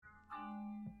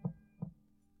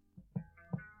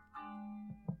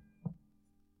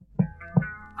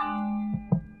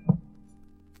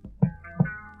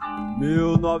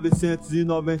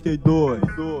1992,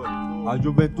 a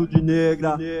juventude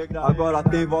negra agora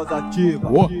tem voz ativa.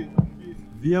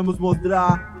 Viemos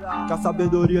mostrar que a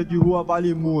sabedoria de rua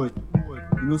vale muito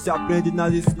e não se aprende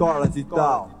nas escolas e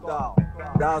tal.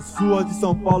 Das ruas de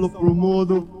São Paulo pro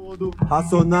mundo,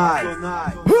 racionais.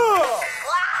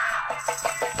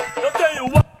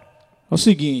 É o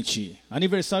seguinte,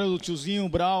 aniversário do tiozinho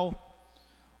Brau.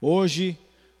 Hoje,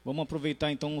 vamos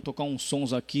aproveitar então, tocar uns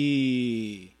sons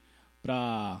aqui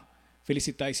pra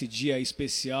felicitar esse dia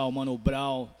especial, Mano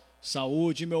Brau.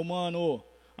 Saúde, meu mano.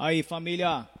 Aí,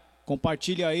 família,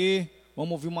 compartilha aí.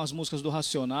 Vamos ouvir umas músicas do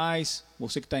Racionais.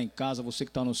 Você que tá em casa, você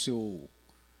que tá no seu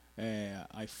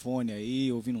iPhone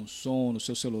aí, ouvindo um som no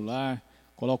seu celular.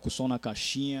 Coloca o som na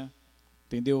caixinha,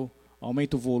 entendeu?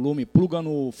 Aumenta o volume, pluga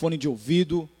no fone de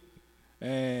ouvido.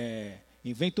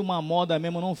 Inventa uma moda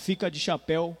mesmo, não fica de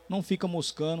chapéu, não fica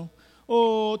moscando.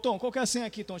 Ô, Tom, qual que é a senha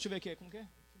aqui, Tom? Deixa eu ver aqui, como que é?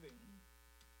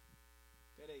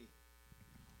 Pera aí.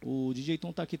 O DJ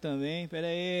Tom tá aqui também, pera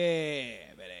aí.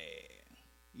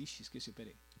 Ixi, esqueci, pera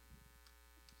aí.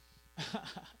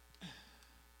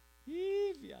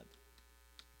 Ih, viado.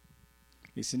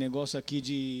 Esse negócio aqui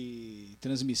de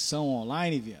transmissão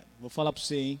online, viado, vou falar pra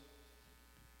você, hein.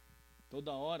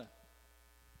 Toda hora.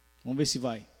 Vamos ver se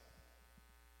vai.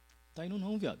 Tá indo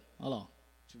não, viado. Olha lá, ó.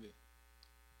 Deixa eu ver.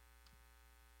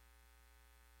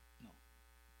 Não.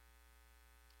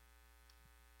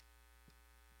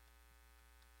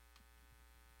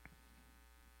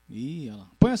 Ih, olha lá.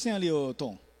 Põe a senha ali, ô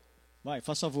Tom. Vai,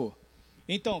 faz favor.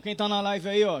 Então, quem tá na live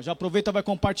aí, ó, já aproveita, vai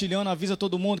compartilhando, avisa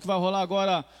todo mundo que vai rolar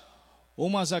agora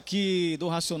umas aqui do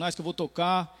Racionais que eu vou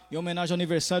tocar em homenagem ao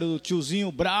aniversário do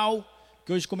tiozinho Brau,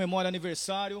 que hoje comemora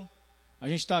aniversário. A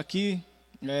gente tá aqui,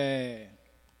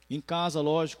 em casa,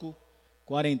 lógico,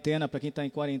 quarentena, para quem está em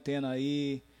quarentena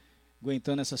aí,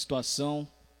 aguentando essa situação,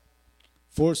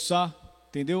 força,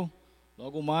 entendeu?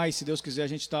 Logo mais, se Deus quiser, a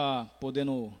gente está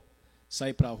podendo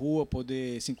sair para a rua,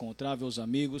 poder se encontrar, ver os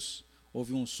amigos,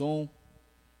 ouvir um som,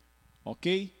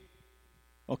 ok?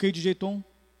 Ok, DJ Tom?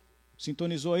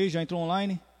 Sintonizou aí, já entrou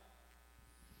online?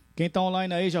 Quem está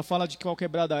online aí já fala de qual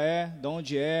quebrada é, de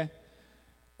onde é,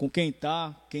 com quem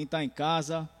está em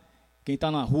casa, quem está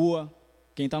na rua,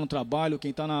 quem está no trabalho,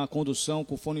 quem está na condução,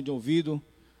 com fone de ouvido,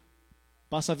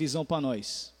 passa a visão para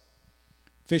nós.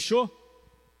 Fechou?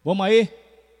 Vamos aí?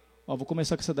 Ó, vou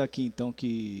começar com essa daqui, então,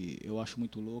 que eu acho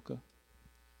muito louca.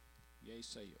 E é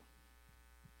isso aí, ó.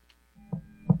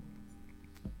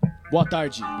 Boa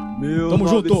tarde. Tamo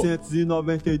junto.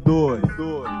 1992,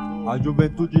 a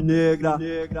juventude negra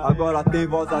agora tem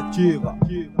voz ativa.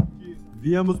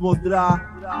 Viemos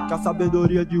mostrar que a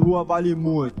sabedoria de rua vale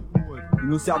muito e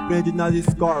não se aprende nas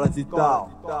escolas e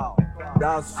tal.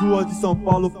 Das ruas de São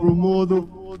Paulo pro mundo,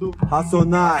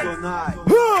 racionais.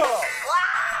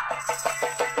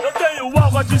 Eu tenho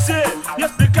algo a dizer e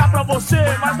explicar pra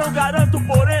você, mas não garanto,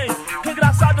 porém, que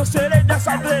engraçado eu serei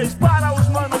dessa vez. Para os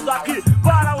manos daqui,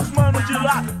 para os manos de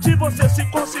lá. Se você se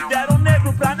considera um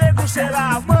negro, pra negro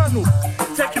será. Mano,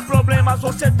 sei que problemas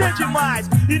você tem demais,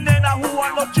 e nem na rua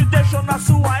não te deixam na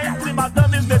sua. Entre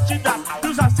madames metidas e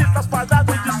os racistas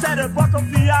fardados de cérebro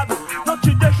atrofiado não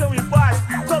te deixam em paz.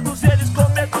 Todos eles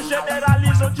comentam,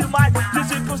 generalizam demais,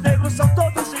 dizem que os negros são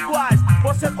todos iguais.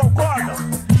 Você concorda?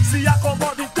 Se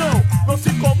acomoda então, não se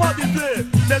incomoda em ver.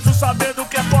 Mesmo sabendo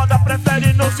que é foda,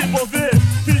 prefere não se envolver.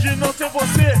 Finge não ser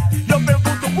você, e eu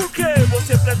pergunto por que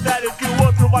você prefere que o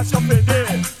outro vai se ofender.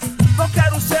 Não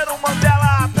quero ser um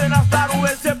Mandela, apenas dar um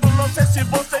exemplo. Não sei se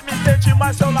você me entende,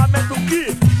 mas eu lamento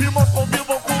que irmãos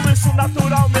convivam com isso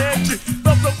naturalmente.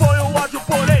 Não proponho ódio,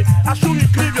 porém acho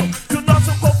incrível que o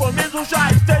nosso conformismo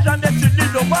já esteja nesse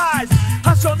nível. Mas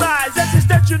racionais,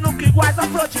 existentes nunca iguais,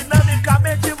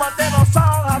 afrodinamicamente mantém nossa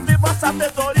honra viva,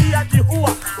 sabedoria de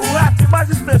rua, o rap mais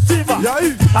expressiva. E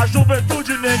aí? A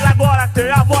juventude negra agora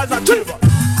tem a voz ativa.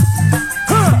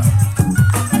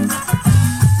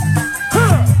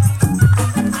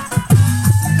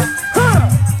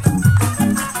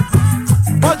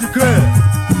 Pode crer.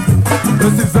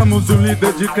 Precisamos de um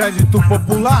líder de crédito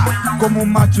popular, como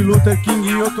Martin Luther King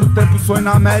em outro tempo foi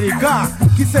na América.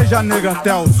 Que seja negra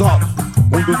até os ossos,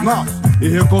 um dos nossos, e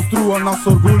reconstrua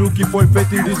nosso orgulho que foi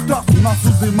feito em destroço.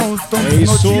 Nossos irmãos estão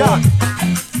desnorteados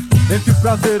entre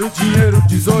prazer, o dinheiro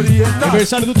desorientado.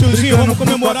 Aniversário do tiozinho, vamos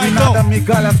comemorar então.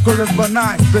 Migalhas, coisas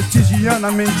banais, prestigiando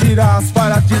a mentira, as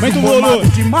falhas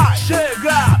desinformadas demais.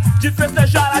 Chega de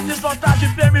festejar a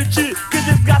desvantagem, permitir que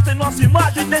desgastem nossa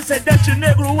imagem. Descendente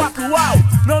negro atual,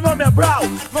 meu nome é Brau,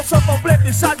 não sou completo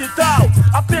e sadital,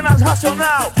 apenas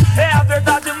racional. É a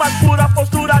verdade mais pura,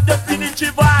 postura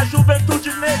definitiva. A juventude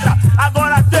negra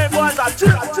agora tem voz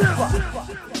ativa.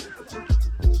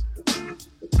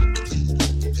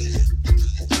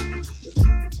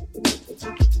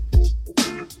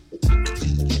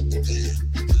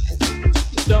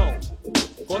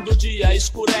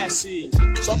 escurece.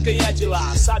 Só quem é de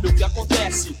lá sabe o que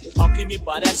acontece. Ao que me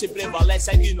parece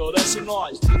prevalece a ignorância e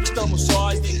nós estamos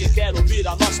sós, ninguém quer ouvir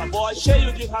a nossa voz.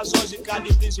 Cheio de razões de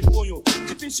calibres e punho,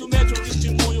 dificilmente um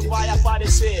testemunho vai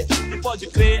aparecer. E pode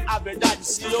crer, a verdade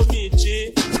se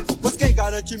omite. Pois quem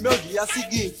garante meu dia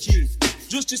seguinte?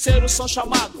 Justiceiros são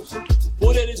chamados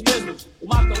por eles mesmos,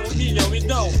 matam, humilham e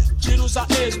dão tiros a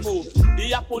esmo.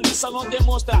 E a polícia não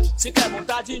demonstra sequer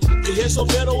vontade de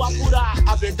resolver ou apurar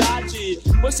a verdade,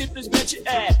 pois simplesmente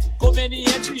é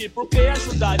conveniente, porque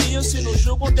ajudariam se nos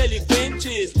julgam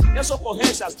delinquentes. E as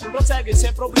ocorrências prosseguem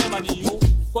sem problema nenhum.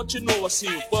 Continua assim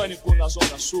o pânico na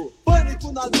Zona Sul.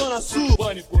 Pânico na Zona Sul.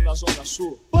 Pânico na Zona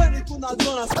Sul. Pânico na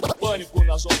Zona Sul. Pânico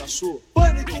na Zona Sul.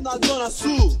 Pânico na Zona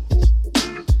Sul.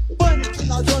 Pânico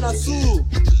na Zona Sul.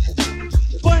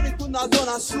 Pânico na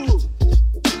Zona Sul.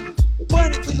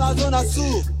 Pânico na Zona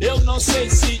Sul. Eu não sei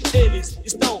se eles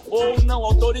estão ou não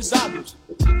autorizados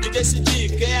de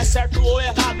decidir quem é certo ou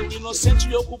errado,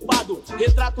 inocente ou culpado,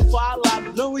 retrato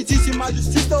falado. Não existe mais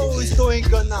justiça ou estou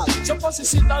enganado? Se eu fosse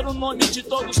citar o nome de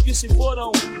todos que se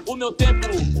foram, o meu tempo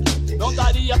não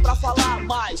daria pra falar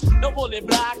mais. Eu vou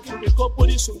lembrar que ficou por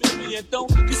isso mesmo. E então,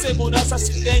 que segurança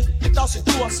se tem em tal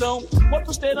situação?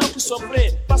 Quantos terão que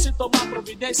sofrer pra se tomar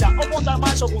providência? Ou vão dar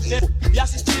mais algum tempo e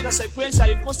assistir a sequência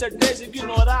e com certeza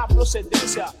ignorar a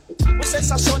procedência? O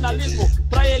sensacionalismo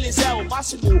pra eles é o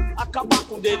máximo. Acabar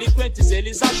com delinquentes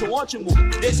eles acham ótimo,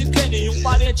 desde que nenhum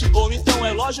parente ou então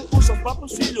é lógico seus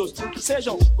próprios filhos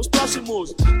sejam os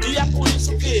próximos. E é por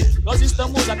isso que nós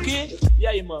estamos aqui. E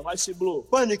aí, mano, vai se blue.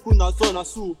 Pânico na Zona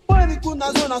Sul. Pânico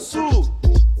na Zona Sul.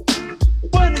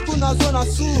 Pânico na Zona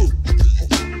Sul.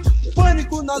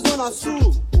 Pânico na Zona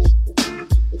Sul.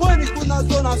 Pânico na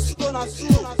Zona Sul.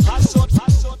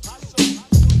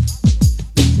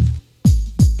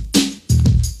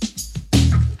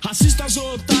 Racistas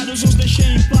ou otários os deixei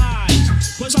em paz,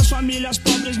 pois as famílias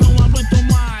pobres não aguentam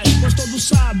mais, pois todos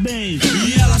sabem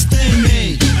E elas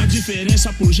temem a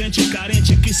diferença por gente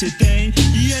carente que se tem.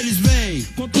 e eles vêm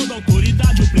Com toda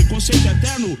autoridade o preconceito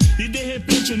eterno, e de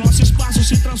repente nosso espaço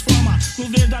se transforma no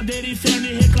verdadeiro inferno.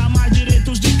 E reclamar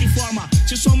direitos de que forma?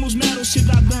 Se somos meros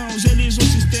cidadãos, eles o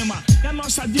sistema. E a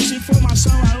nossa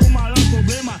desinformação é o maior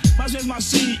problema, mas mesmo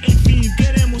assim, enfim,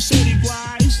 queremos ser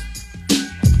iguais.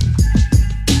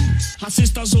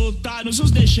 Racistas otários os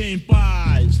deixei em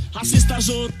paz. Racistas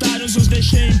otários os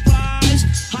deixei em paz.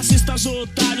 Racistas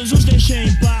otários os deixei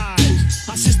em paz.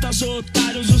 Racistas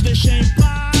otários os deixei em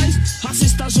paz.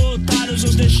 Racistas otários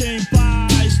os deixei em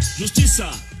paz. Justiça,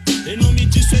 em nome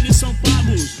disso eles são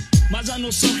pagos, mas a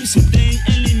noção que se tem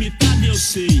é limitada. Eu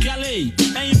sei que a lei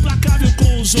é implacável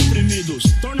com os oprimidos,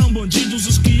 tornam bandidos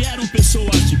os que eram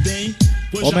pessoas de bem.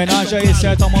 Homenagem aí,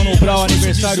 certo, ao Mano Brown,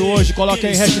 aniversário hoje. Coloque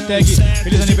aí hashtag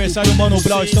Feliz Aniversário Mano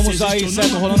Brown. Estamos aí,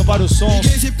 certo, rolando vários sons.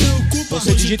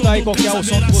 Você digita aí qual que é o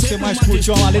som que você mais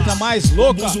curtiu, uma letra mais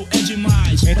louca.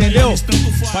 Entendeu?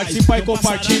 Participa aí,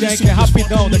 compartilha aí que é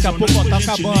rapidão. Daqui a pouco ó, tá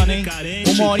acabando, hein?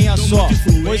 Uma horinha só,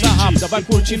 coisa rápida, vai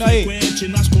curtindo aí.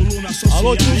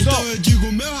 Alô, tiozão,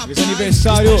 feliz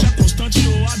aniversário. Constante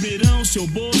ou abrirão seu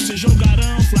bolso e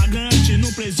jogarão flagrante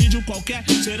no presídio qualquer,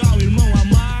 será um irmão a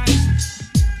mais.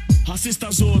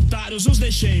 Racistas otários os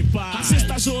deixei em paz.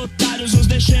 Racistas otários os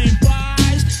deixei em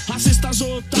paz. Racistas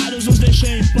otários os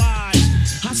deixei em paz.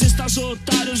 Racistas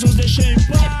otários os deixei em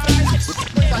paz.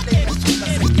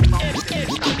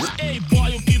 Ei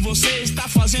boy, o que você está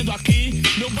fazendo aqui?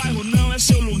 Meu bairro não é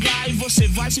seu lugar e você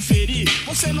vai se ferir.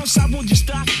 Você não sabe onde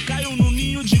está, caiu no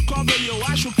ninho de cobra e eu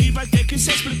acho que vai ter que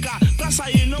se explicar. Pra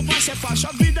sair não vai ser fácil,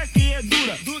 a vida aqui é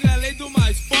dura. Dura é a lei do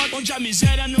mais forte, onde a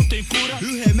miséria não tem cura e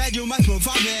o remédio mais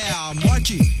provável é a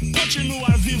morte.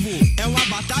 Continuar vivo é uma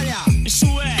batalha, isso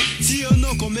é, se eu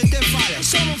não cometer falha.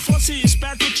 Se eu não fosse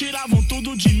esperto tiravam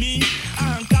tudo de mim,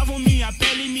 arrancavam minha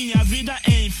pele e minha vida,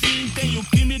 enfim. Tenho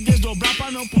que me desdobrar pra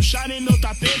não puxarem meu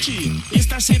tapete.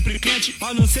 Estar sempre crente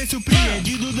pra não ser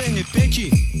surpreendido de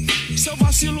repente. Seu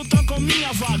vacilo tancou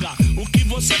minha vaga, o que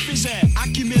você fizer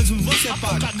aqui mesmo você a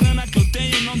paga. pouca grana que eu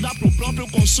tenho não dá pro próprio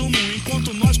consumo.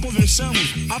 Enquanto nós conversamos,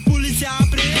 a polícia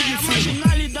apreende a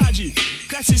marginalidade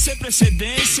cresce sem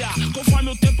precedência.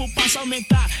 Conforme o tempo passa a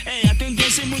aumentar é a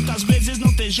tendência, e muitas vezes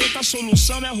não tem jeito, a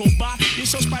solução é roubar. E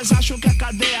seus pais acham que a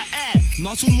cadeia é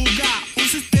nosso lugar. O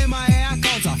sistema é a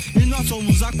causa e nós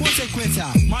somos a consequência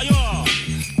maior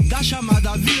da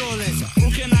chamada violência.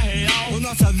 Porque na real,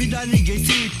 nossa vida ninguém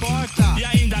se importa e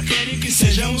ainda querem que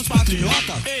sejamos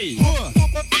patriotas. Ei,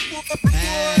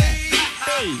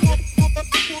 ei,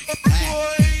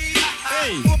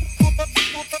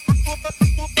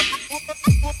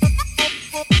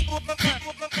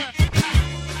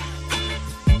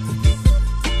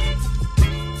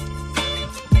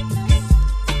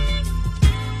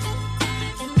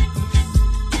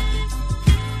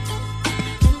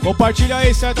 Compartilha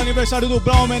aí, certo? Aniversário do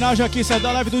Brown, homenagem aqui, certo?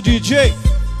 Da live do DJ.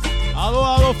 Alô,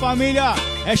 alô, família.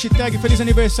 Hashtag feliz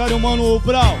aniversário, mano,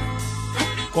 Brown.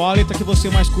 Qual a letra que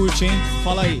você mais curte, hein?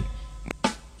 Fala aí.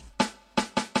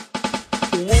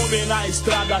 O homem na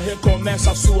estrada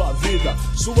recomeça a sua vida,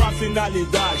 sua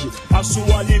finalidade, a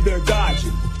sua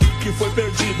liberdade, que foi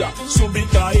perdida,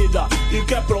 subtraída, e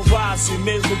quer provar a si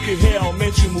mesmo que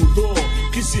realmente mudou,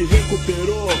 que se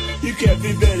recuperou e quer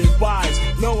viver em paz,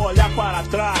 não olhar para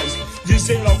trás,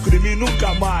 dizer ao crime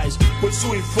nunca mais, pois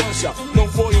sua infância não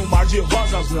foi um mar de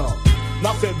rosas não.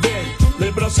 Na FEBEM,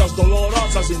 lembranças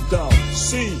dolorosas então.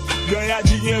 Sim, ganhar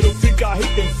dinheiro, ficar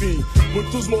rico enfim.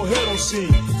 Muitos morreram sim,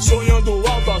 sonhando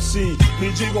alto assim.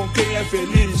 Me digam quem é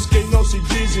feliz, quem não se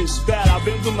desespera,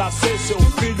 vendo nascer seu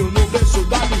filho no berço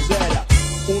da miséria.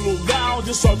 Um lugar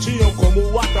onde só tinham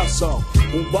como atração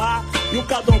um bar e um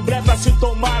candomblé pra se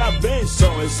tomar a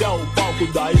benção. Esse é o palco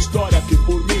da história que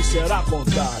por mim será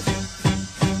contado.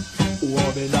 O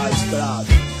homem na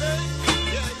estrada.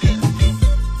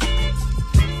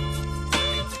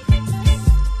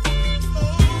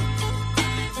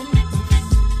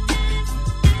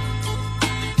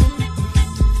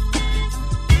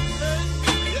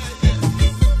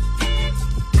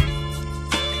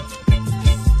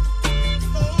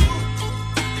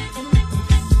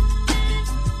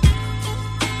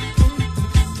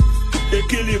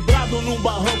 Equilibrado num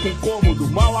barranco incômodo,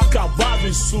 mal acabado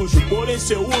e sujo, porém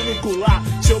seu único lar,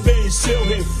 seu bem e seu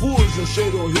refúgio. Um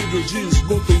cheiro horrível de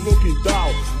esgoto no quintal,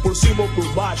 por cima ou por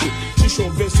baixo, se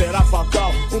chover será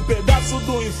fatal. Um pedaço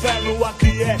do inferno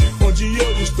aqui é onde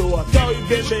eu estou. Até o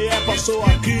IBGE passou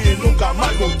aqui e nunca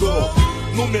mais voltou.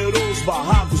 Numerou os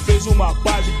barracos, fez uma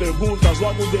par de perguntas,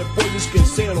 logo depois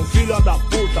esqueceram, filha da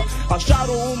puta.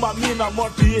 Acharam uma mina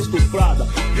morta e estuprada,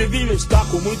 devia estar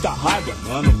com muita raiva,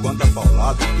 mano, quanta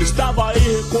paulada. Estava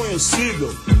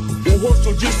irreconhecível, o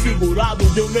rosto desfigurado,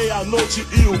 deu meia-noite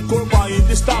e o corpo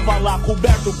ainda estava lá,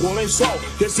 coberto com lençol,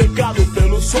 ressecado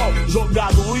pelo sol,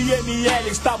 jogado. O IML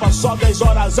estava só 10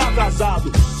 horas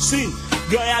atrasado. Sim,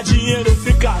 ganhar dinheiro,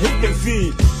 ficar rico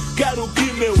enfim. Quero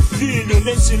que meu filho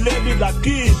nem se lembre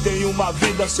daqui. Tem uma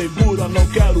vida segura, não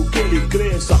quero que ele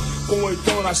cresça com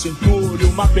 8 na cintura e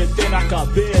uma PT na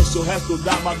cabeça. O resto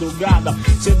da madrugada,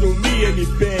 sem dormir ele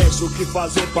pensa o que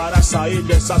fazer para sair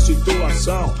dessa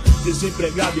situação.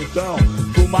 Desempregado então,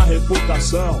 com uma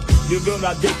reputação, viveu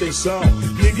na detenção.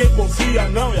 Ninguém confia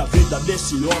não, e a vida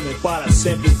desse homem para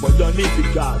sempre foi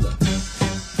danificada.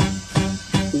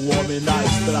 O homem na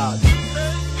estrada.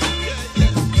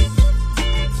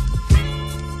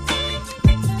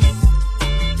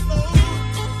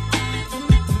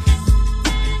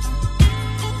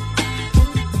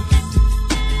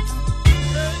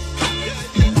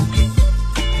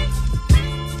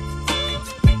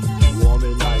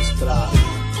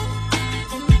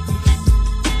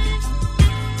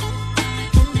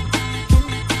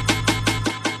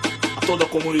 Toda a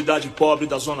comunidade pobre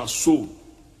da Zona Sul.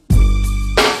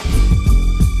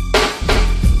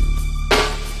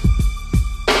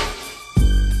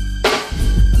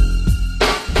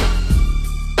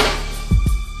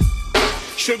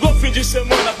 Chegou fim de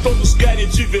semana, todos querem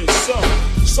diversão.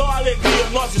 Só alegria,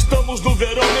 nós estamos no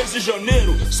verão, mês de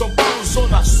janeiro. São Paulo,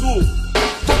 Zona Sul.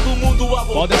 Todo mundo a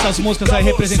voltar. Qual dessas músicas aí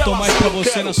representou mais pra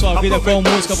você na sua vida? Qual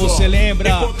música você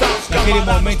lembra daquele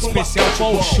momento especial?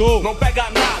 Qual show? Não pega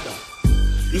nada.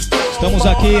 Estamos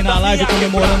aqui na live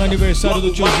comemorando o aniversário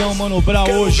do tiozão Mano Brown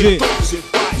hoje.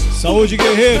 Saúde,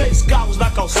 guerreiro. 3 carros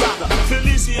na calçada,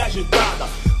 feliz e agitada,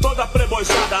 toda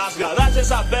preboiçada, as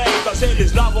garagens abertas,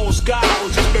 eles lavam os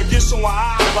carros, desperdiçam a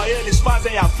água, eles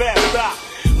fazem a festa.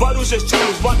 Vários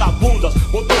estilos, vagabundas,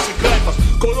 motocicletas,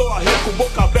 coroa rico,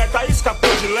 boca aberta, isca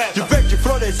predileta. De verde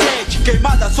fluorescente,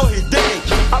 queimada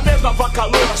sorridente. A mesma vaca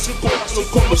loura circulando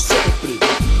como sempre.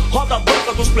 Roda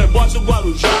branca dos playboys do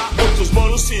Guarujá. Outros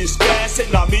manos se esquecem,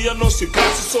 na minha não se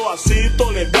cresce. Sou assim, tô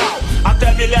legal,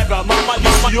 até me leva a mal,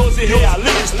 malicioso e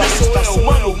realista.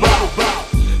 Sou eu, Mano Brown.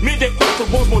 Me dê 4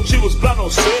 bons motivos pra não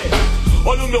ser.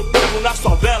 Olha o meu povo nas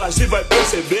favelas e vai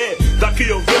perceber. Daqui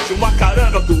eu vejo uma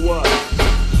caranga do ano,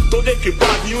 todo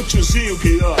equipado e um tiozinho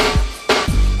guiando.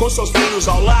 Com seus filhos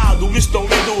ao lado, estão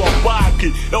indo ao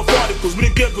parque. Eufóricos,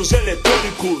 brinquedos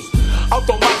eletrônicos.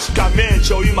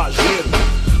 Automaticamente eu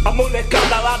imagino a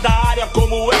molecada lá da área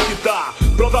como é que tá.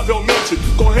 Provavelmente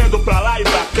correndo pra lá e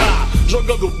pra cá,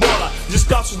 jogando bola,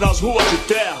 descalços nas ruas de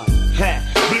terra.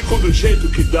 Brinco do jeito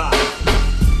que dá.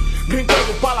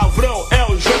 Gritando palavrão, é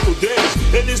o jeito deles.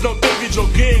 Eles não têm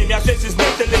videogame, às vezes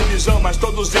nem televisão, mas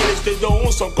todos eles têm dom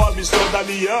um, são Cosme e São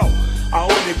Damião. A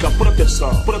única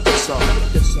proteção.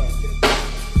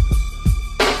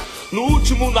 No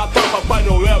último Natal, Papai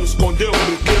Noel escondeu um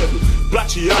brinquedo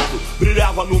prateado,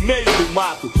 brilhava no meio do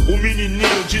mato. O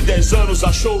menininho de 10 anos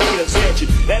achou o presente,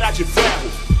 era de ferro,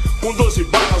 com 12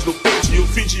 balas no pente. E o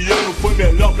fim de ano foi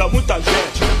melhor pra muita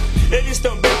gente. Eles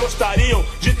também gostariam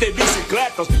de ter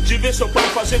bicicletas, de ver seu pai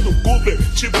fazendo Cooper,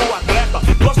 tipo atleta.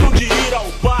 Gostam de ir ao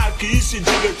parque e se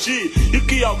divertir, e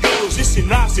que alguém os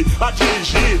ensinasse a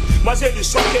dirigir. Mas eles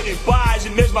só querem paz e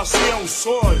mesmo assim é um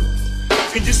sonho.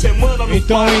 Fim de semana no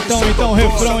então, parque, refrão,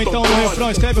 no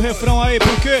refrão, escreve o refrão aí,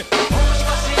 por quê?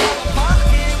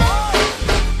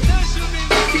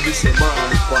 Fim de semana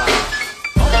no parque.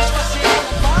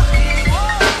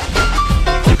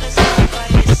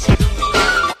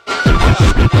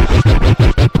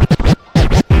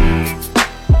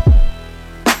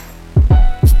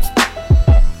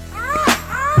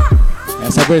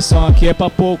 Essa versão aqui é pra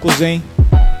poucos, hein?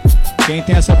 Quem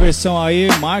tem essa versão aí,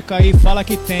 marca aí, fala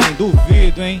que tem,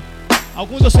 duvido, hein?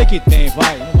 Alguns eu sei que tem,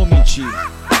 vai, não vou mentir.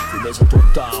 Firmeza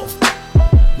total,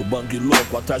 no bang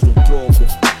louco, atrás do troco,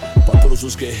 pra todos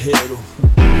os guerreiros.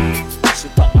 Se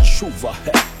tá na chuva,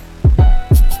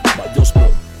 mas Deus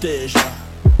proteja.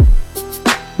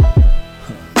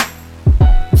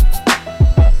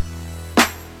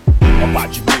 Papá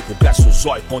de bico, cresce o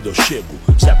zóio quando eu chego.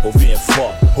 Se é povinho é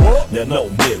foda, né não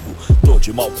nego. Tô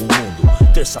de mal com o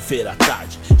mundo, terça-feira à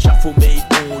tarde. Já fumei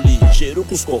um ligeiro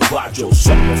com os covardes. Eu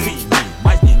só confio em mim,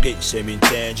 mas ninguém cê me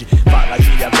entende. Fala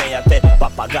gíria bem até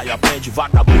papagaio aprende.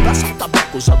 Vagabundo assalta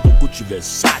banco usando Gucci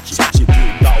Versace. Se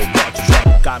dá o bote,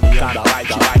 joga o caminhão da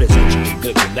light. Presente de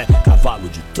grego, né, cavalo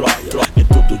de Troia. E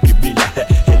tudo que brilha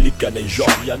é relíquia nem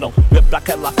joia. Não vem pra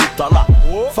aquela fita lá.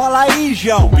 Fala aí,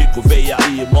 João. O bico veio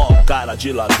aí, mó cara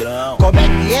de ladrão. Como é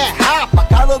que é, rapa?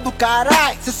 Calor do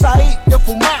caralho. Se sair, eu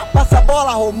fumar, passa a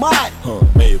bola, Romário.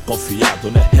 Meio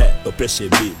confiado, né? Eu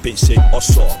percebi, pensei, ó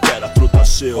só, que era truta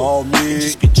seu.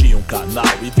 Diz que tinha um canal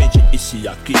e vende isso e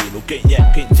aquilo. Quem é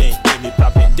quem tem M pra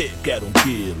vender, quer 1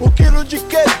 quilo. 1 quilo de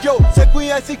quê, Joe? Cê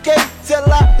conhece quem? Sei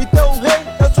lá, então rei,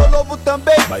 eu sou novo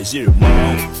também. Mas irmão,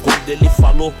 quando ele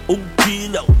falou 1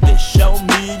 quilo, deixa o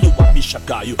milho. A bicha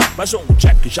caiu, mas um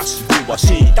check já se viu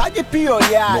assim. Tá de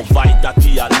piolhagem. Não vai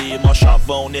daqui ali, mó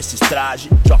chavão nesses trajes.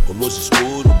 De óculos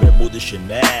escuro, bermuda e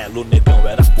chinelo. Negão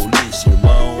era polícia,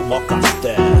 irmão, mó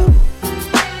castelo.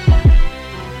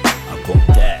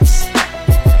 Acontece.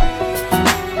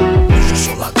 Hoje eu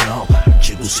sou ladrão,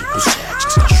 artigo 57.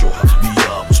 As cachorras me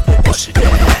amam, os precoce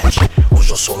derrete.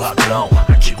 Hoje eu sou ladrão,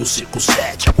 artigo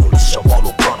 57. A polícia é o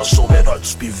Paulo Plano, eu sou o herói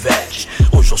dos pivetes.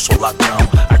 Hoje eu sou ladrão,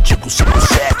 artigo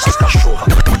 57. As cachorras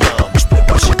me amam, os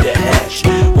precoce derrete.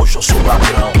 Hoje eu sou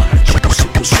ladrão, artigo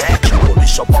 57. A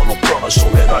polícia é o Paulo Plano, eu sou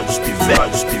o herói dos pivetes.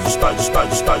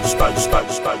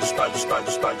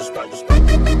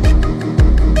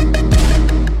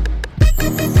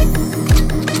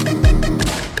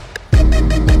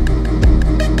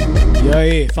 E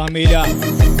aí, família?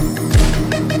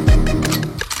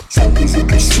 Somos o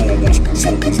que somos,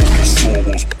 somos o que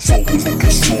somos, somos o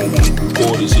que somos.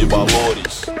 Cores e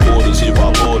valores, cores e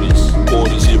valores,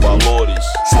 cores e valores.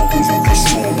 Somos o que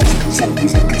somos,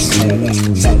 somos o que somos,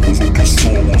 somos o que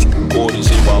somos. Cores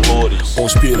e valores.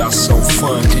 Conspiração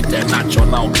funk,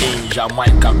 internacional em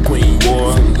Jamaica Queen.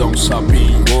 Fundão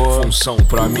Sabim, função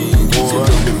pra mim. Cê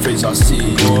também fez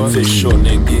assim, fechou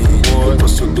neguinho. Eu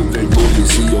trouxe do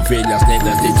Vergulhos e ovelhas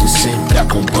negras desde sempre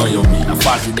acompanham-me. Na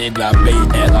fase negra bem,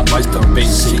 ela nós também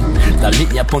sim. Da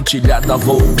linha pontilhada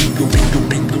vou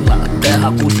indo na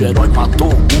terra cujo herói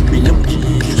matou 1 milhão de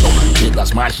índios.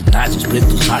 Pelas marginais os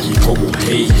pretos agem como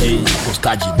reis.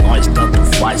 Gostar de nós tanto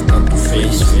faz, tanto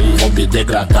fez. Vão me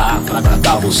degradar pra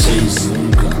agradar vocês.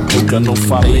 Nunca não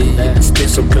falei, né? Eles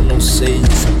pensam que eu não sei.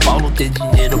 São Paulo tem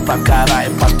dinheiro pra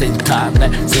caralho pra tentar, né?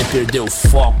 Sem perder o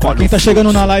foco. Pra quem tá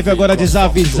chegando na live agora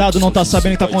desavisado, não tá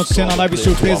sabendo o que tá acontecendo, a live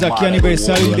surpresa aqui,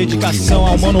 aniversário de dedicação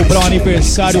ao Mano Brown,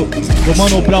 aniversário do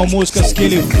Mano Brown, músicas que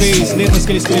ele fez, letras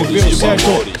que ele escreveu, certo?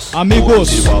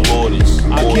 Amigos,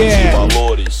 aqui é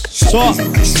só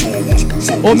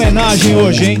homenagem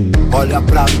hoje, hein? Olha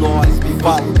pra nós, me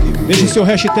fala o que Deixe seu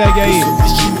hashtag aí.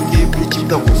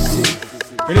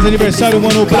 Feliz aniversário,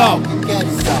 Mano Brown.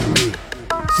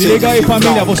 Se liga aí,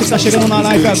 família, você que tá chegando na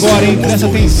live agora, hein? Presta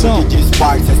atenção.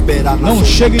 Não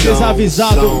chegue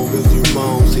desavisado. Meus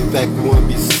irmãos, se tiver com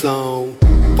ambição,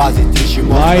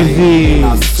 live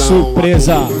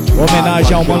surpresa,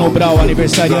 homenagem ao Mano Brown,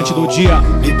 aniversariante do dia.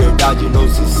 Liberdade não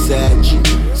se cede.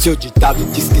 Seu ditado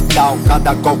diz que tal,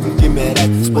 cada qual com que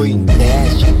merece expõe em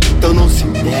teste. Então não se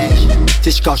mexe,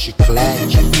 cês que é o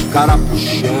chiclete, cara pro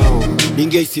chão. Ninguém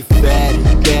ninguém se fere.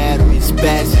 Quero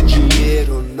espécie,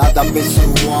 dinheiro, nada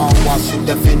pessoal, o assunto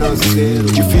é financeiro.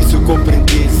 Difícil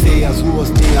compreender, sei as ruas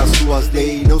têm as suas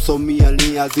leis. Não são minhas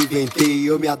linhas, inventei,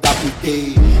 eu me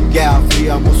adaptei. Guerra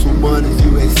Fria, muçulmanos e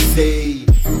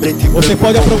USA. Você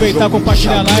pode aproveitar,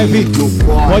 compartilhar a live.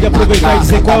 Pode aproveitar e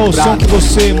dizer qual é o som que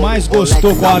você mais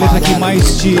gostou, qual a letra que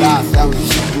mais te deu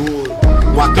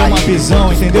uma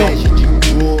visão, entendeu?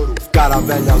 Cara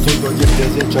velha azul, dou de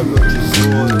presente ao meu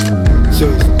tesouro. Seu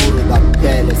escuro da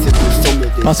pele é sedução, meu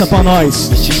desejo. Passa pra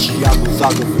nós. Xixi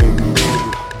abusado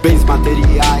vermelho. Bens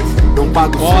materiais, não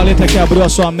pago. Qual a letra que abriu a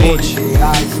sua mente?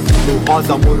 No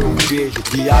rosa, amor, um beijo.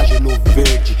 Viagem no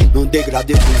verde, no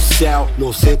degradê do céu.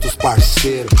 No centros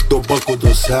parceiro, do banco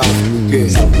do céu.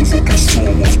 Somos o que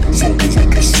somos, somos o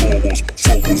que somos,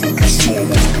 somos o que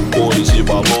somos. Cores e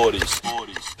valores.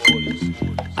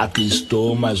 Aqui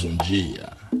estou mais um dia,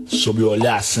 sob o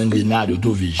olhar sanguinário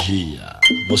do vigia.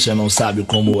 Você não sabe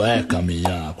como é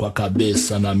caminhar com a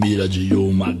cabeça na mira de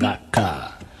uma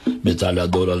HK.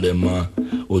 Metralhadora alemã,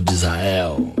 o de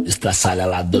Israel, estraçalha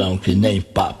ladrão que nem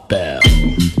papel.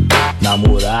 Na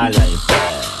muralha em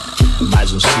pé,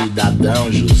 mais um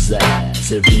cidadão José,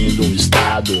 servindo um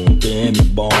estado, um PM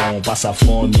bom. Passa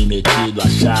fome metido a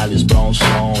Charles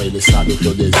Bronson. Ele sabe o que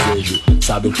eu desejo,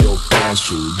 sabe o que eu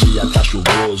penso. O dia tá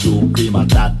chuvoso, o clima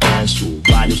tá tenso.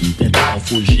 Vários tentaram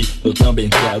fugir, eu também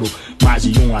quero. Mais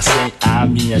de 1 a 100, a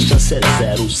minha chance é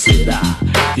 0. Será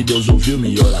que Deus ouviu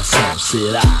minha oração?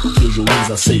 Será que o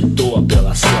juiz aceitou a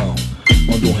apelação?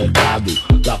 Manda um recado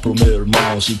lá pro meu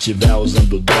irmão. Se tiver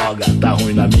usando droga, tá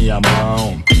ruim na minha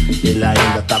mão. Ele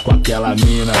ainda tá com aquela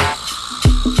mina.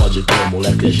 Pode crer,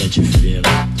 moleque, é gente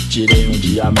fina. Tirei um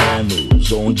dia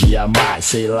menos ou um dia mais,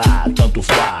 sei lá, tanto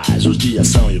faz. Os dias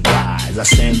são iguais.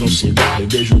 Acendo um cigarro e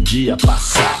vejo o dia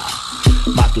passar.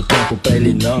 Mato o tempo pra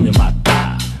ele não me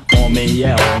matar. Homem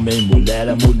é homem, mulher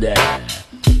é mulher.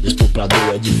 Estuprador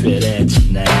é diferente,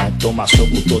 né? Toma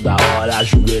soco toda hora,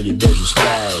 ajoelha e beija os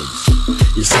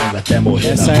pés. E sangue até morrer.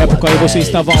 Nessa época aí você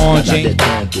estava onde, hein?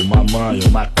 Cada detento, uma mãe,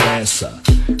 uma crença.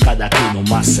 Cada crime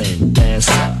uma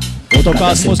sentença. Vou tocar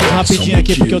as músicas rapidinho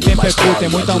aqui porque o tempo é curto, tem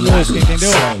muita música, entendeu?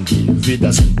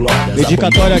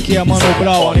 Dedicatória aqui a Mano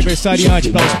Brown, aniversariante.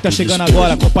 Pra você que tá chegando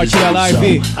agora, compartilha a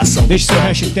live. Deixe seu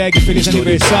hashtag feliz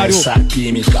aniversário.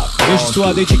 Deixe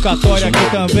sua dedicatória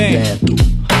aqui também.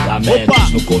 Opa!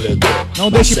 No corredor, não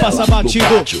deixe passar batido.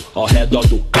 Pátio, ao redor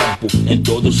do campo, em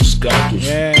todos os cantos.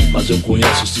 Mas eu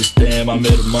conheço o sistema,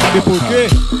 meu irmão. Sabe por quê?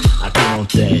 Aqui não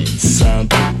tem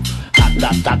santo.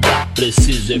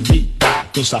 Preciso evitar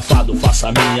que um safado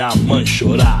faça minha mãe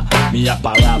chorar. Minha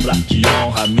palavra de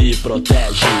honra me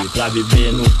protege pra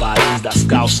viver no país das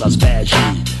calças bege.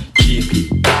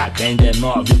 Tic-tac, ainda é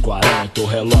 9h40. O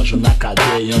relógio na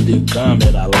cadeia anda em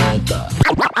câmera lenta.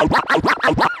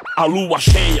 A lua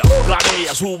cheia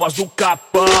clareia as ruas do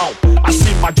Capão.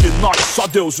 Acima de nós só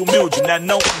Deus humilde, né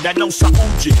não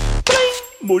saúde.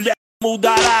 Mulher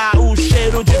mudará, o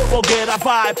cheiro de fogueira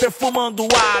vai perfumando o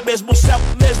ar. Mesmo céu,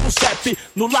 mesmo CEP,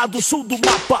 no lado sul do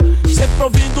mapa. Sempre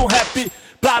ouvindo rap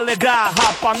pra alegrar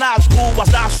rapa nas ruas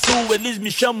da sul. Eles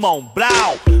me chamam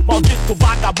Brown, maldito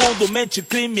vagabundo, mente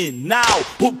criminal.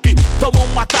 O que toma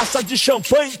uma taça de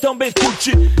champanhe também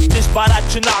curte.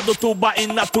 Desbaratinado,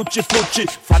 tubaína, tutti-frutti.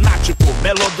 Fanático,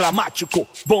 melodramático,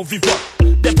 bom vivan.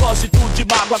 Depósito de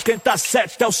mágoa, quem tá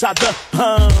certo é o Saddam.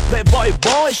 Playboy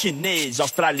bom é chinês,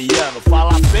 australiano.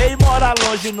 Fala feio e mora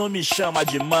longe, não me chama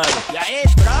de mano. E aí,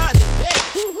 brother?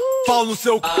 Pau no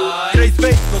seu c... 3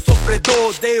 vezes eu sofredor,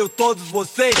 odeio todos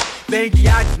vocês. Vem de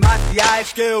artes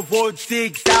marciais que eu vou de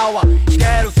Sig Sauer.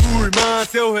 Quero sua irmã,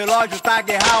 seu relógio tá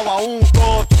guerral a 1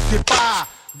 ponto, se pá.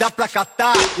 Dá pra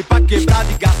catar e pra quebrar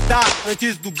e gastar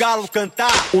antes do galo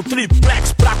cantar. Um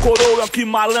triplex pra coroa que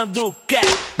malandro quer.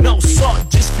 Não só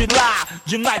desfilar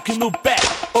de Nike no pé.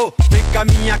 Oh, vem com a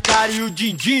minha cara e o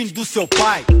din-din do seu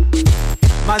pai.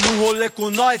 Mas no rolê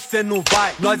com nós cê não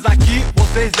vai. Nós aqui,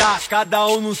 vocês lá, cada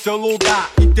um no seu lugar.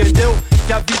 Entendeu?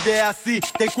 Que a vida é assim.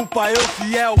 Tem culpa eu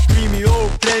se é o crime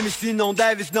ou treme. Se não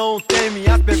deves, não teme.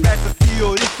 As perversas se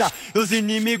oriçam e os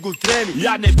inimigos tremem. E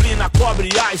a neblina cobre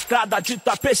a estrada de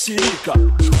Tapecirica.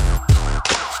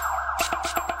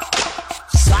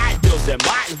 Sai, Deus é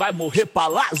mais, vai morrer pra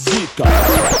lá, zica.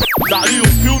 Daí o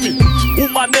filme,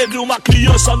 uma negra e uma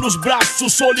criança nos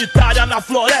braços, solitária na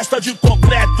floresta de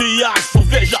concreto e aço.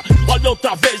 Veja, olha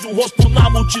outra vez o rosto na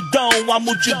multidão. A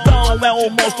multidão é um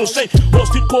monstro sem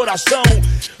rosto e coração.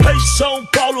 Em São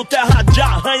Paulo, terra de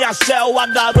arranha-céu, a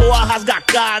garoa rasga a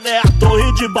carne, é a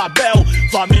Torre de Babel.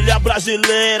 Família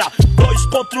brasileira, 2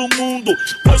 contra o mundo.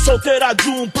 Mãe solteira de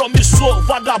um promissor,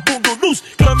 vagabundo nos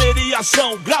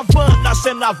cameriação. Gravando a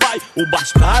cena vai o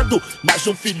bastardo, mais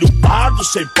um filho pardo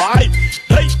sem pai.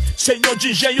 Ei, senhor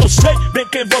Djcia, eu sei bem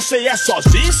quem você é.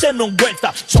 Sozinho cê não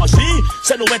aguenta, sozinho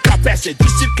cê não entra a pé. Cê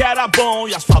disse que era bom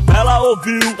e as favelas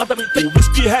ouviu. Lá também tem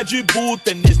whisky, Red Bull,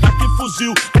 tênis, Nike,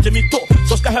 fuzil. Admitou,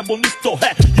 seus carros é bonito,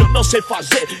 e eu não sei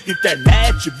fazer.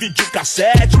 Internet,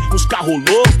 videocassete, os carros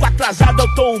loucos. Atrasado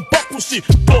eu tô um pouco, se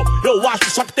tô, eu acho.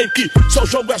 Só que tem que, seu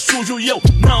jogo é sujo e eu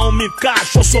não me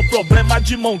encaixo. Eu sou problema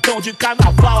de montão, de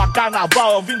carnaval a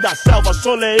carnaval. Eu vim da selva,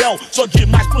 sou leão, sou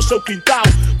demais pro seu quintal.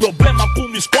 Problema com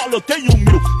minha escola, eu tenho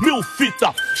mil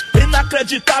fita.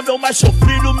 Inacreditável, mas seu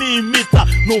filho me imita.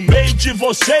 No meio de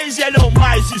vocês ele é o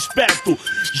mais esperto.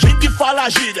 Gente fala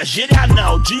gíria, gíria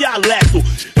não, dialeto.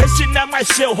 Esse não é mais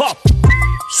seu rap.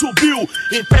 Subiu,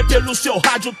 entrei pelo seu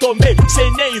rádio, tomei,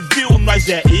 cê nem viu. Nós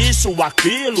é isso,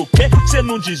 aquilo, que cê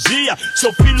não dizia.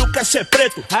 Seu filho quer ser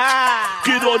preto,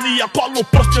 que ironia. Cola o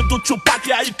pôster do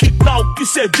Tupac, aí que tal que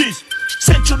cê diz?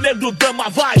 Sente o negro dama,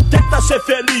 vai, tenta ser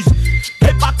feliz.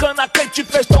 Ei, bacana, quem te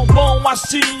fez tão bom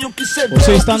assim, o que cê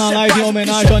Você está na live em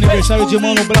homenagem ao aniversário de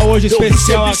Mano Brown, hoje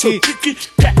especial aqui.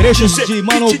 Trechos de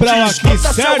Mano Brown aqui,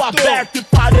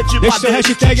 certo? Deixa seu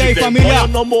hashtag aí, família.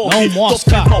 Não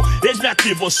mosca.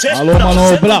 Alô,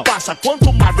 Mano Brown.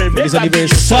 Feliz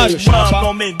aniversário, chapa.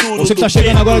 Você que tá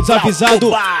chegando agora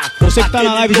desavisado, você que tá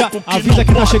na live já avisa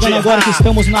que tá chegando agora, que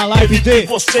estamos na live de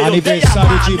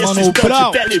aniversário de Mano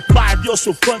Brown. Eu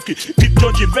sou funk, de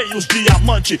onde vem os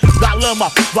diamantes da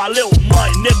lama. Valeu,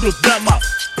 mãe, negro drama.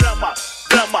 Drama,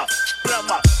 drama,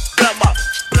 drama, drama,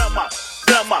 drama,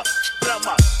 drama,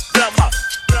 drama, drama,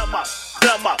 drama,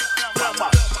 drama, drama,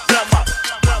 drama,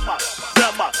 drama,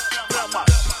 drama, drama,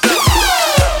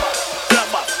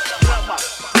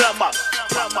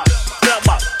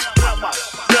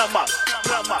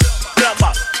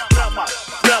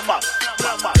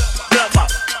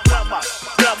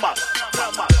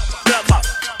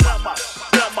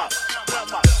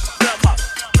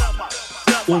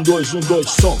 Um, dois,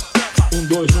 som. 1,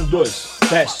 2,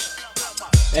 teste.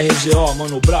 RZO,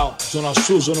 Mano Brown, Zona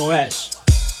Sul, Zona Oeste.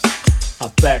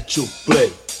 Aperte o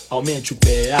play, aumente o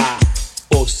PA.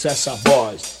 Ouça essa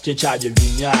voz, tente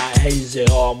adivinhar.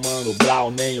 RZO, Mano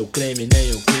Brown, nem o crime,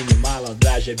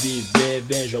 malandragem é viver,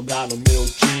 vem jogar no meu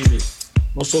time.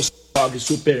 Não sou Sog,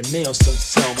 Superman ou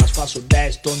Sansão, mas faço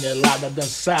 10 toneladas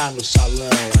dançar no salão.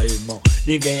 Aí, irmão,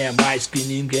 ninguém é mais que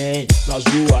ninguém. Nas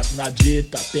ruas, na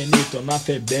dita, penito, na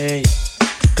Febem.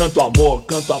 Canto amor,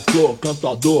 canto a flor, canto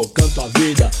a dor, canto a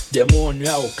vida. Demônio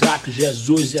é o craque,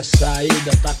 Jesus é a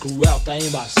saída. Tá cruel, tá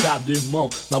embaçado, irmão.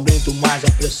 Não aguento mais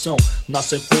a pressão. Na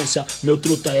sequência, meu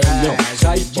truta é leão.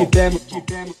 Já tivemos.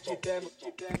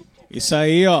 Isso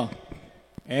aí, ó.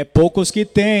 É poucos que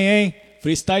tem, hein?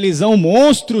 Freestylezão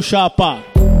monstro, chapa.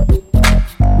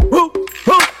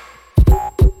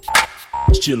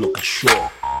 Estilo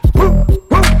cachorro.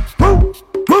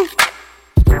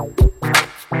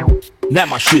 Não é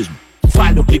machismo,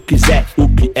 fale o que quiser, o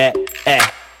que é.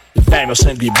 Véi, meu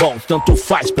sangue bom, tanto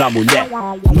faz pra mulher.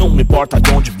 Não me importa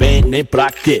de onde vem, nem pra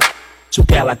quê. Se o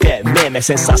que ela quer mesmo é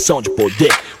sensação de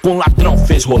poder. Com ladrão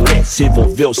fez rolê, se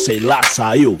envolveu, sei lá,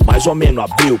 saiu. Mais ou menos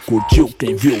abril, curtiu,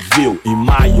 quem viu, viu. Em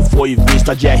maio foi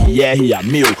vista de RR a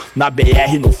 1000. Na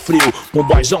BR no frio, com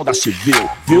boizão da civil.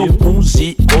 Viu uns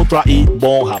e outro aí,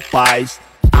 bom rapaz.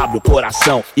 Abre o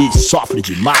coração e sofre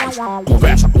demais.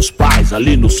 Conversa com os pais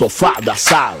ali no sofá da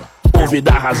sala. Ouve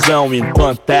da razão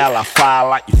enquanto ela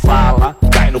fala e fala.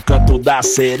 Cai no canto da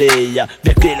sereia.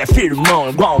 Vê que ele é firmão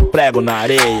igual um prego na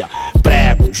areia.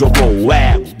 Prego, jogou o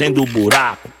ego dentro do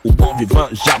buraco. O bom vivan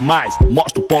jamais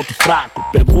mostra o ponto fraco.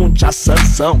 Pergunte a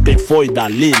Sansão quem foi da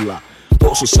Lila.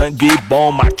 Poço sangue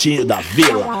bom, Martinho da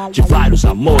Vila. De vários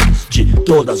amores, de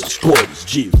todas as cores.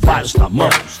 De vários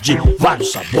tamanhos, de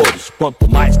vários sabores. Quanto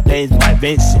mais tem, mais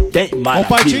vence, tem mais.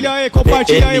 Compartilha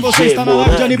aí, você está na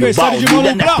live de aniversário de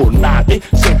Mano Brown. Por nada, hein?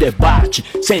 Sem debate,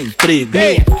 sem intriga.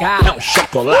 É um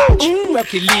chocolate, é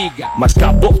que liga. mas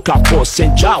acabou,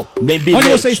 sem tchau, nem bilhete.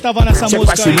 Onde você estava nessa Cê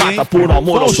música quase aí, mata hein? por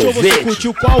amor Qual ao show você sorvete.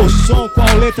 curtiu? Qual som,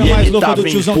 qual letra mais louca do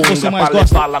tiozão que você mais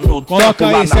gosta? Coloca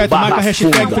aí, certo? Marca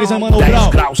hashtag Frisa Mano Brown. 10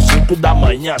 graus, 5 da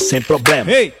manhã, sem problema.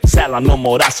 Ei. Se ela não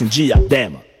morasse em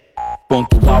Diadema.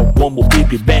 Pontual como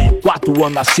Big Ben, 4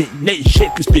 anos assim, nem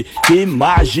Shakespeare.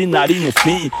 Imaginaria um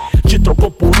fim. Te trocou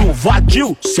por um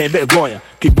vadio sem vergonha,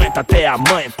 que aguenta até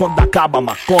amanhã quando acaba a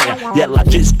maconha. E ela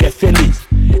diz que é feliz,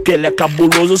 que ele é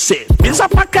cabuloso. Cê pisa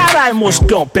pra caralho,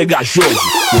 moscão pegajoso.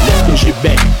 Ele é finge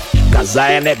bem,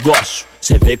 casar é negócio,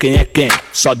 cê vê quem é quem,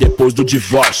 só depois do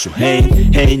divórcio. Rei,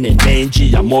 neném,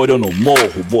 de amor eu não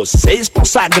morro. Vocês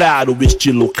consagraram o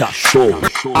estilo cachorro.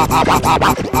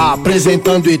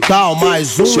 Apresentando e tal,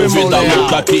 mais um seu vida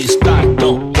louca aqui está,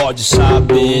 então pode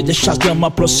saber. Deixa as damas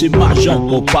aproximar,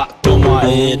 João. Opa, toma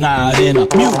aí na arena.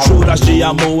 1000 juras de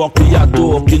amor ao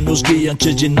Criador que nos guia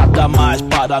antes de nada mais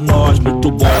para nós.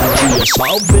 Muito bom dia,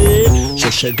 salve. Se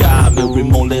eu chegar, meu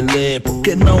irmão Lelê, por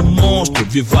que não monstro?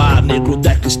 Viva negro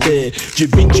Dexter. De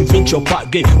 20 em 20 eu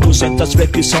paguei 200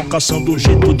 flexão, caçando um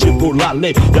jeito de burlar a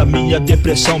lei. E a minha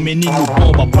depressão, menino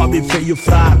bomba, pobre, feio,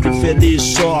 fraco, infeliz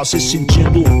só, se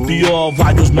sentindo pior.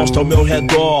 Vários monstros ao meu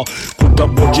redor, com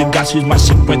tambor de gás, fiz mais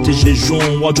 50 em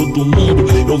jejum. Ódio do mundo,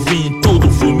 eu vi em tudo,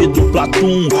 filme do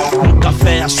Platum. No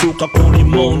café, açúcar com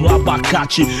limão, no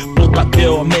abacate. Puta que é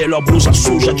a melhor blusa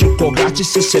suja de Colgate.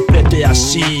 Se cê preto é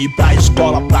assim, pra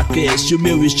escola pra quê? Se o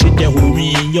meu instinto é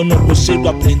ruim, eu não consigo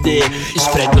aprender.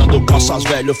 Esfregando calças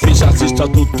velho, fiz as listas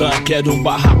do tanque. Era um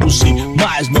barraco sim,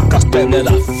 mas meu castelo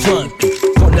era funk.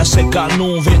 Folha seca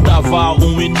num vendaval,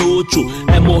 um inútil.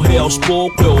 É morrer aos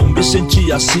poucos, eu me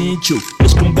sentia assim, tio.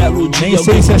 Mas com um belo dia, nem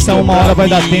sei se essa 1 hora vai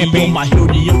dar tempo, hein?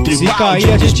 Se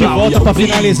cair, a gente volta pra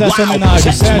finalizar essa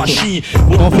homenagem, certo?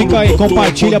 Então fica aí,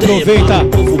 compartilha, aproveita.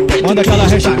 Manda aquela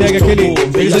hashtag, aquele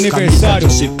feliz aniversário.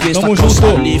 Tamo junto,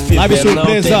 live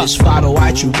surpresa.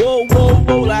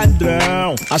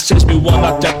 Ladrão, há 6 mil anos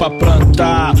até pra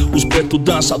plantar. Os pretos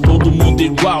dançam, todo mundo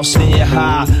igual, sem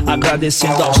errar.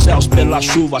 Agradecendo aos céus pelas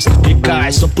chuvas que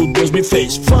caem. Santo Deus me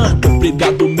fez funk,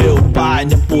 obrigado meu pai.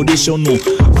 Nem por isso eu não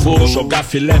vou jogar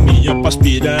filé mignon pras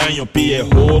piranha.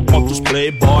 Pierrot contra os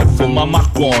playboy, fuma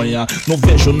maconha. Não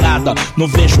vejo nada, não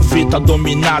vejo fita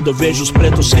dominada. Eu vejo os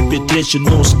pretos sempre tristes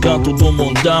nos cantos do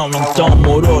mundão. Então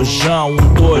morojão,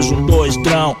 1, 2,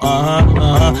 drão.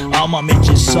 Alma,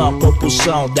 mente sã,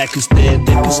 propulsão. Dexter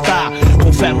tem que estar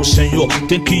com fé no Senhor.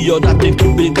 Tem que orar, tem que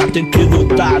brigar, tem que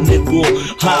lutar, negou.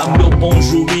 Meu bom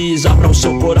juiz, abra o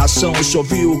seu coração. Se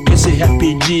ouviu o que esse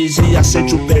rap diz e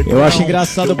aceite o perdão. Eu acho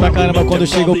engraçado pra caramba quando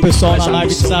chega o pessoal na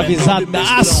live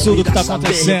desavisadaço do que tá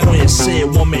acontecendo.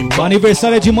 O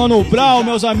aniversário é de Mano Brown,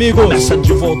 meus amigos.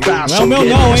 Não é o meu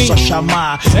não, hein?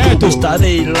 Certo?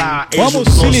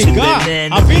 Vamos se ligar,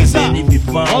 avisa.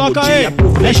 Coloca aí,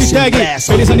 hashtag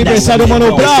feliz aniversário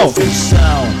Mano Brown.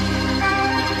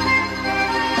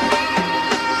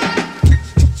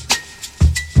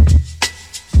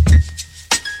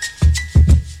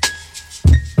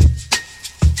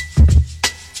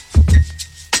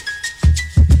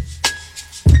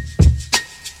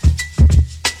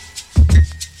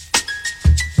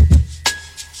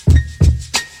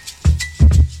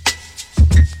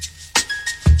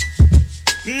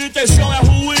 Minha intenção é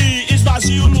ruim,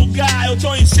 esvazio o lugar. Eu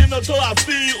tô em cima, eu tô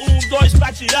afim, 1, 2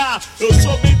 pra tirar. Eu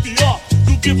sou bem pior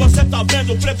do que você tá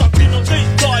vendo. Preto aqui não tem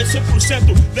dó, é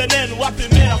 100% veneno. A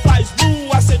primeira faz boom,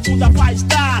 a segunda faz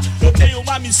tá. Eu tenho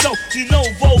uma missão e não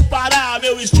vou parar.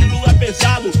 Meu estilo é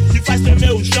pesado e faz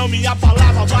tremer o chão. Minha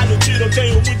palavra vale o tiro, eu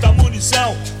tenho muita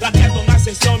munição. Pra quem tô na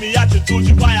ascensão, minha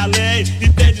atitude vai além. E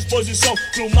tem disposição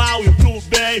pro mal e pro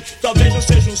bem. Talvez eu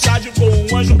seja um sádico ou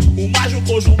um anjo, um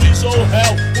mágico ou juiz ou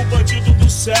réu, um bandido do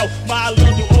céu,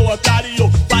 malandro ou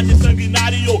otário, padre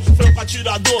sanguinário, franco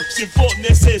atirador, se for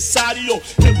necessário,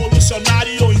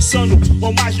 revolucionário, insano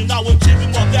ou marginal, antigo e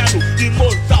moderno,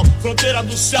 imortal, fronteira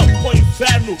do céu com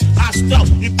inferno, astral,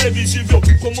 imprevisível,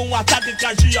 como um ataque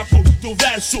cardíaco do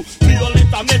verso,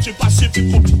 violentamente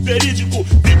pacífico, verídico,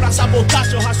 vim pra sabotar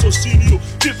seu raciocínio,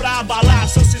 vim pra abalar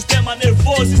seu sistema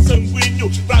nervoso e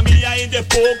sanguíneo. Pra mim ainda é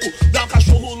pouco, dá um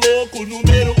cachorro louco,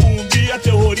 número 1 guia,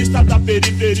 terrorista da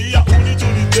periferia,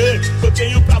 unidade. Eu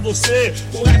tenho pra você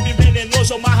um rap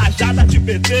venenoso, uma rajada de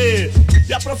PT.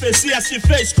 E a profecia se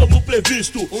fez como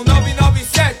previsto,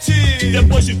 1997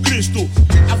 depois de Cristo.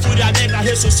 A fúria negra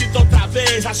ressuscita outra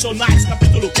vez. Racionais,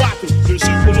 capítulo 4,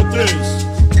 versículo 3.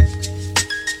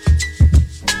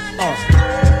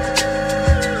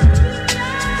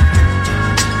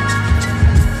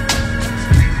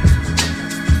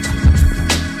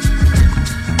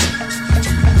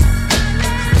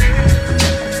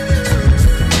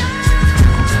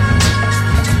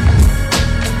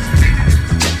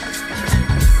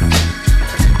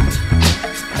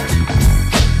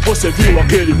 Você viu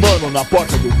aquele mano na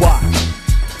porta do bar,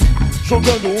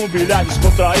 jogando um bilhar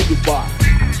descontraído bar,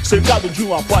 cercado de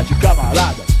uma pá de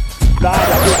camarada, na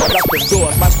área boa das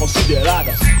pessoas mais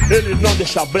consideradas. Ele não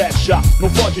deixa brecha, não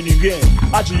fode ninguém,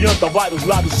 adianta vários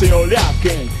lados sem olhar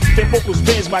quem. Tem poucos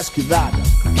bens mais que nada,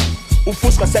 o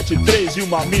Fusca 73 e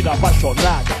uma mina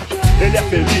apaixonada. ele é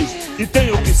feliz e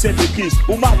tem o que sempre quis.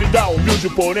 Uma vida humilde,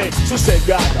 porém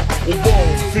sossegada. Um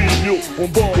bom filho, um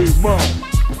bom irmão,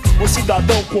 um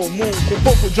cidadão comum com um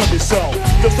pouco de ambição.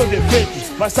 Tem seus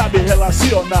defeitos, mas sabe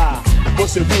relacionar.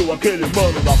 Você viu aquele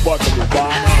mano na porta do bar?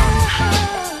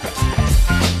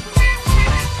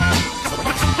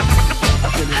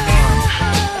 Aquele mano.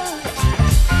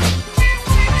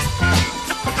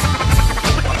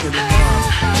 Aquele mano. Aquele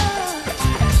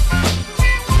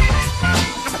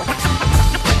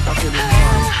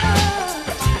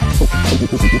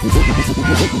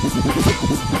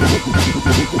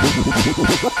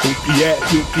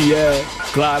O que é,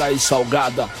 clara e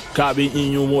salgada, cabe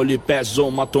em um olho e pesa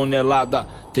 1 tonelada.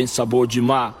 Tem sabor de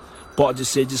mar, pode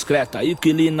ser discreta,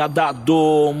 inquilina da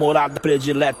dor, morada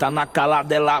predileta. Na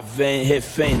calada ela vem,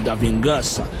 refém da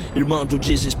vingança, irmã do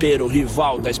desespero,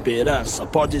 rival da esperança.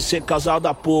 Pode ser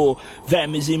causada por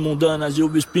vermes imundanas e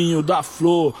o espinho da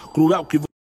flor, cruel que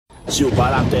se o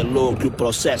barato é louco e o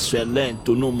processo é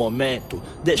lento, no momento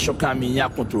deixa eu caminhar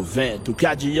contra o vento. Que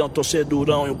adianta eu ser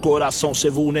durão e o coração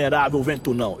ser vulnerável? O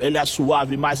vento não, ele é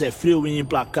suave, mas é frio e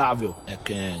implacável. É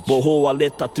quente. Borrou a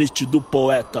letra triste do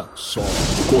poeta, só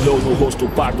correu no rosto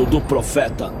pardo do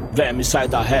profeta. Verme sai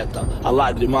da reta, a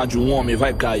lágrima de um homem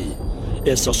vai cair.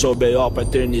 Esse é o seu B.O. pra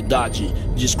eternidade.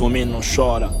 Diz comigo, não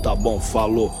chora, tá bom,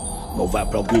 falou. Não vai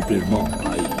pra grupo, irmão,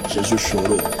 aí Jesus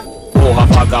chorou. Porra,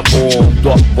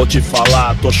 vagabundo, vou te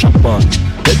falar, tô chapando.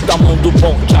 Eita, mundo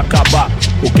bom de acabar.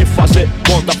 O que fazer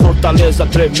quando a fortaleza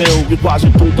tremeu e quase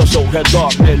tudo ao seu redor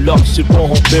melhor se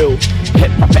corrompeu?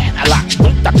 Repa a perna lá,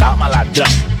 muita calma, ladrão.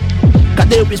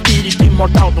 Cadê o espírito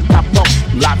imortal do capão?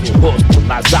 Lave o rosto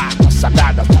nas águas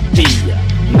sagradas da pia.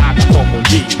 Nada como um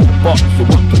dia, posso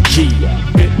outro dia.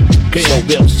 Quem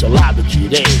é o seu lado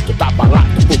direito? Tá balado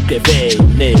porque veio,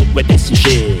 nego, é desse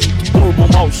jeito. Turbo um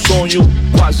mau sonho,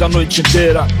 quase a noite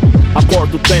inteira.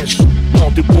 Acordo tenso,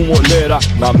 ontem com olheira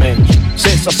na mente.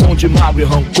 Sensação de mágoa e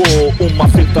rancor, uma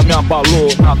fita me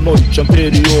abalou na noite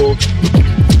anterior.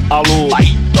 Alô?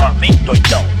 Aí, dorme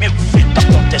doidão, meu filho, tá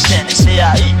acontecendo esse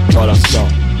aí. Coração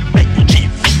meio de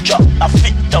vídeo, a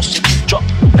fita é o seguinte, ó.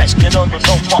 Mas querendo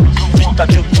não modo, fita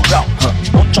de rural.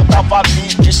 Ontem eu tava ali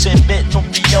de CB no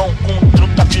peão, com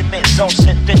truta firmezão,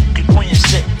 cê tem que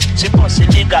conhecer. Se você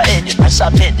liga ele, vai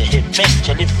saber de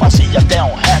repente. Ele fazia até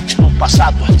um rap no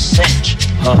passado recente.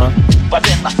 Vai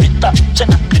vendo a fita, cê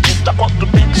não acredita quanto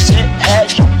bem que cê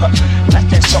rege. Presta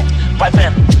atenção, vai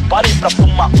vendo, parei pra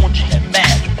fumar um de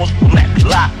remédio. Os moleques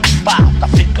lá, pá, tá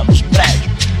ficando nos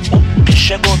prédios. O que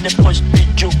chegou depois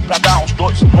pediu pra dar uns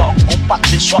 2 logo. Um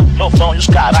Patrício, novão e os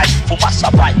carai. Fumaça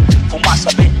vai, fumaça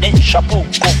vem, encha pro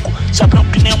coco. Se abriu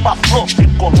que nem uma flor,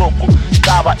 ficou louco.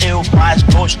 Tava eu mais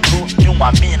 2 tru e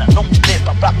uma mina. Não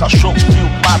beba pra cachorro,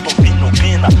 filmado, ouvindo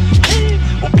guina.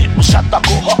 O bico se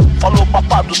atacou, falou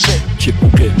papá do cê. Tipo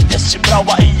o quê? Esse brau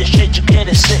aí é cheio de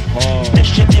querer ser.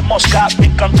 Deixei de moscar e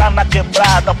cantar na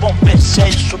quebrada. Vamos ver se é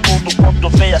isso tudo quando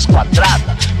vê as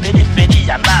quadradas.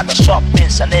 Periferia nada, só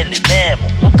pensa nele mesmo.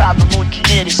 Montado no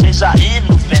dinheiro e cês aí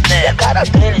no veneno. E a cara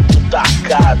dele tudo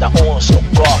cada onça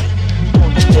corre.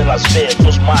 Tudo pelas veias,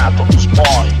 nos matam, nos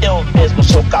morre. Eu mesmo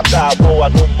sou cadáver, boa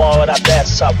numa hora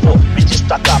dessa. Vou me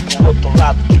destacar pro outro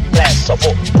lado depressa.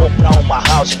 Vou comprar uma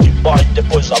house de boy,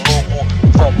 depois alugo.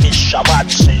 Vão me chamar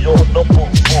de senhor, não por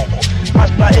fogo.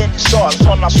 Mas pra ele só a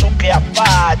zona sul que é a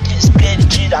pá. Diz que ele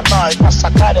tira nós,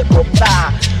 nossa cara é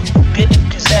cobrar. O que ele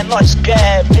quiser nós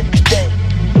quer, vê que tem.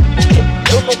 Porque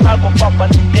eu não pago pau pra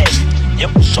ninguém. Eu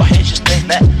só registrei,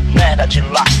 né? Não era de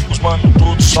lá. Os mano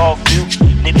tudo só viu,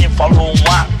 ninguém falou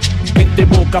um A. Quem tem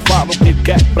boca fala o que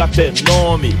quer pra ter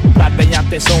nome, pra ganhar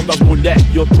atenção das mulheres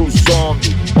e outros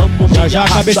homens. Já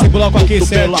acabei esse bloco aqui,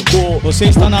 certo? Você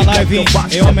está na live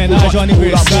em homenagem ao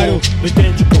aniversário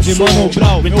de Mano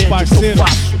Brown, meu parceiro,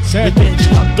 certo?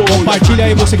 Compartilha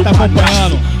aí você que tá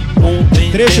acompanhando.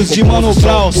 Trechos de Mano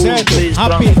Brown, certo?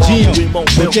 Rapidinho,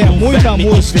 porque é muita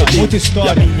música, muita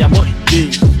história.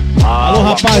 Alô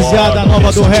rapaziada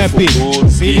nova do rap,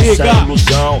 se liga!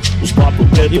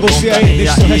 E você aí,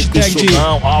 deixa seu hashtag de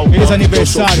feliz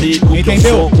aniversário,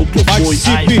 entendeu?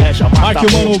 Participe, marque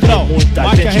o Mano Brown,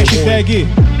 marque a hashtag.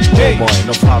 Ei! Mãe,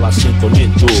 não fala assim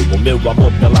comigo, o meu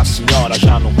amor pela senhora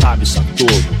já não cabe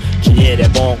Santudo. Dinheiro é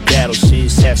bom, quero sim,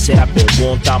 se essa é a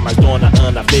pergunta. Mas dona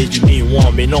Ana fez de mim um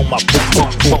homem, não uma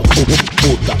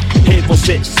puta. E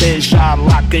você, seja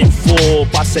lá quem for,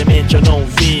 pra semente eu não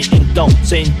vim, então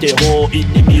cê enterrou.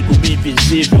 Inimigo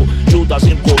invisível, Judas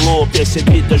encolou.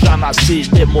 Perseguido eu já nasci,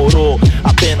 demorou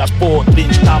apenas por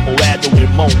 30 moedas. O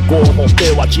irmão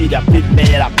corrompeu, atire a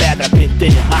primeira pedra, quem tem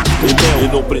rastro. E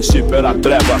no princípio era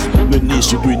trevas, no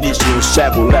início do início o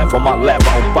cego leva uma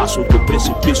leva, um passo do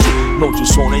precipício. Não de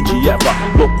som nem de de Eva,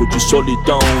 louco de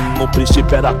solidão. No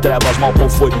princípio era trevas, Malcolm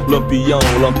foi lampião.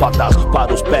 Lâmpadas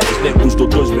para os pés negros do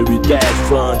 2010.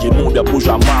 Fã de Múmbia,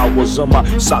 Bujamal, Osama,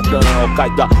 Saddam,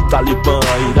 Al-Qaeda, Talibã,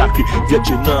 Iraque,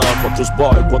 Vietnã. Contra os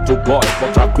boy, contra o boy,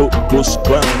 contra a Ku Klux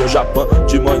Klan. No Japão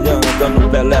de manhã, dando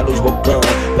belelos rocan.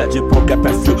 Pé de broca é pé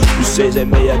fio, de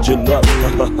 6,5 de lã.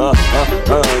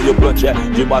 E o blunt é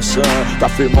de maçã. Tá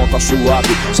firmão, tá suave,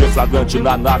 sem flagrante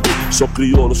na nave. Sou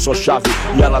crioulo, sou chave,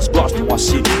 e elas gostam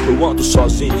assim. Eu ando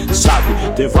sozinho, sabe,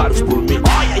 tem vários por mim.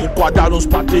 Enquadraram uns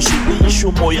patrícios,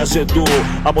 lixo, moia azedou.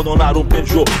 Abandonaram um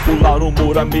Peugeot, pularam um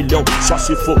muro a milhão. Só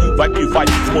se for, vai que vai,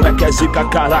 os moleque é zica,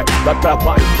 caralho. Dá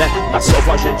trabalho, né, na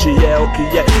selva a gente é o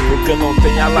que é. Porque não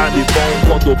tem alarme bom,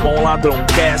 quando o bom ladrão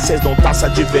quer. Cês dão taça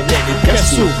de veneno e quer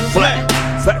suflé.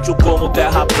 Fértil como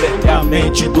terra preta, é a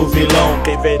mente do vilão.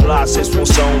 Quem vem lá, cês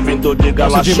função, vindo de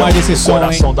galachão.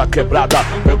 Coração som, da quebrada,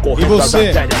 percorrendo as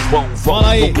artérias. Vão,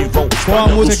 aí, qual a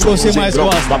música que você mais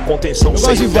gosta? Eu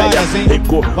gosto de várias, hein?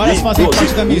 Várias fazem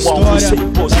parte da minha história, da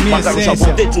minha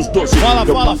essência.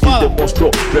 Fala.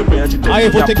 Aí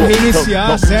eu vou ter que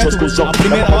reiniciar, certo? A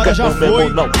primeira hora já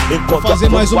foi. Vou fazer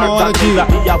mais uma hora de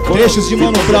trechos de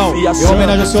Mano Brown, em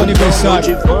homenagem ao seu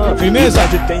aniversário. Firmeza?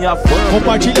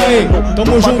 Compartilha aí.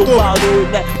 Tamo junto. Barulho,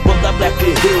 né? Banda Black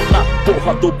Hill na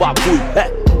porra do bagulho,